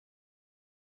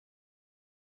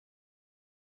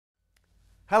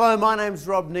Hello, my name's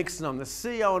Rob Nixon. I'm the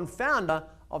CEO and founder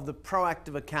of the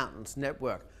Proactive Accountants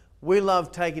Network. We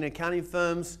love taking accounting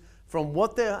firms from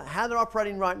how they're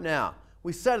operating right now.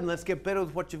 We say to them, let's get better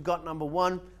with what you've got, number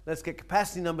one. Let's get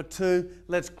capacity, number two.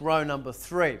 Let's grow, number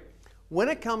three. When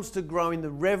it comes to growing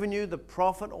the revenue, the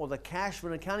profit, or the cash for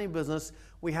an accounting business,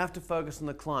 we have to focus on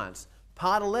the clients.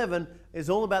 Part 11 is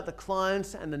all about the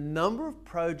clients and the number of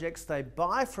projects they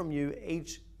buy from you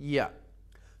each year.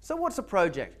 So what's a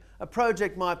project? A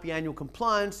project might be annual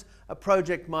compliance, a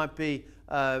project might be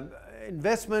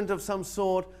investment of some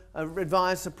sort,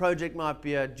 advice, a project might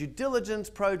be a due diligence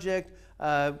project,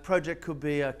 a project could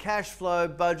be a cash flow,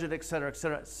 budget,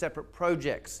 etc., separate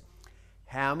projects.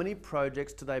 How many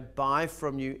projects do they buy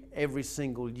from you every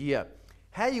single year?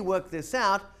 How you work this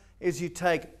out is you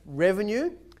take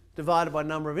revenue divided by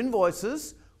number of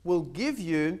invoices will give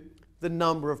you the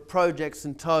number of projects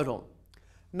in total.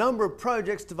 Number of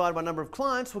projects divided by number of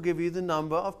clients will give you the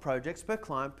number of projects per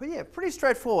client per year. Pretty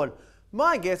straightforward.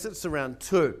 My guess it's around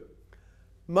 2.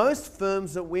 Most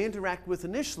firms that we interact with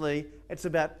initially, it's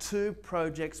about 2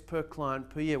 projects per client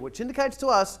per year, which indicates to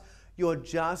us you're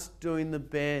just doing the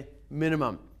bare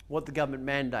minimum, what the government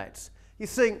mandates. You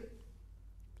see,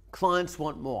 clients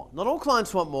want more. Not all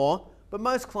clients want more, but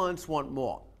most clients want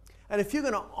more. And if you're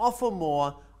going to offer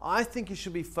more, I think you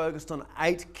should be focused on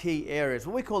 8 key areas,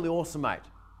 what we call the awesome 8.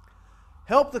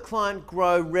 Help the client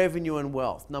grow revenue and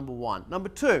wealth, number 1. Number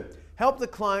 2, help the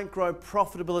client grow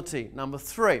profitability. Number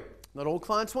 3, not all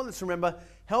clients want this, remember,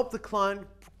 help the client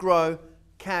grow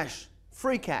cash,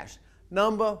 free cash.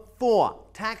 Number 4,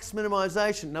 tax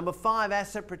minimization. Number 5,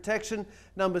 asset protection.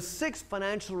 Number 6,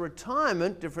 financial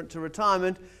retirement, different to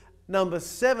retirement. Number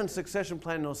 7, succession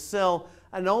planning or sell.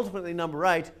 And ultimately, number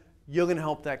 8, you're going to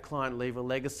help that client leave a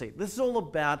legacy. This is all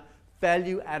about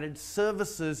value-added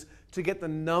services to get the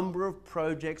number of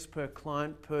projects per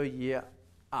client per year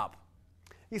up.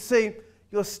 You see,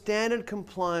 your standard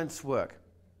compliance work,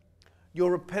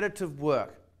 your repetitive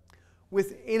work,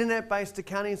 with internet-based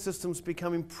accounting systems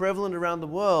becoming prevalent around the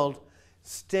world,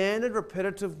 standard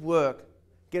repetitive work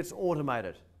gets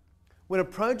automated. When a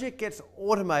project gets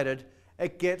automated,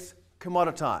 it gets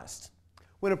commoditized.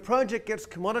 When a project gets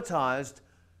commoditized,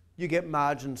 you get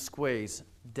margin squeeze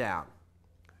down.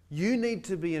 You need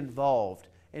to be involved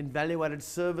in value-added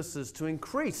services to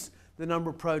increase the number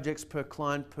of projects per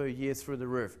client per year through the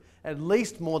roof. At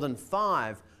least more than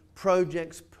 5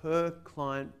 projects per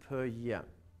client per year.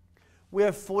 We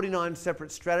have 49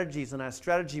 separate strategies on our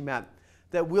strategy map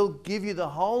that will give you the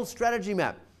whole strategy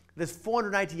map. There's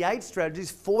 488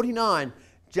 strategies, 49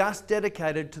 just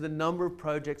dedicated to the number of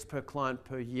projects per client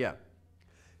per year.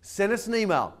 Send us an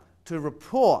email to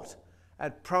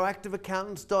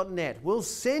report@proactiveaccountants.net. We'll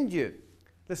send you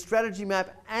the strategy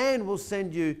map and we'll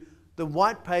send you the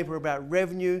white paper about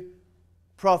revenue,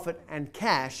 profit and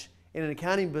cash in an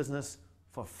accounting business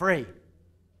for free.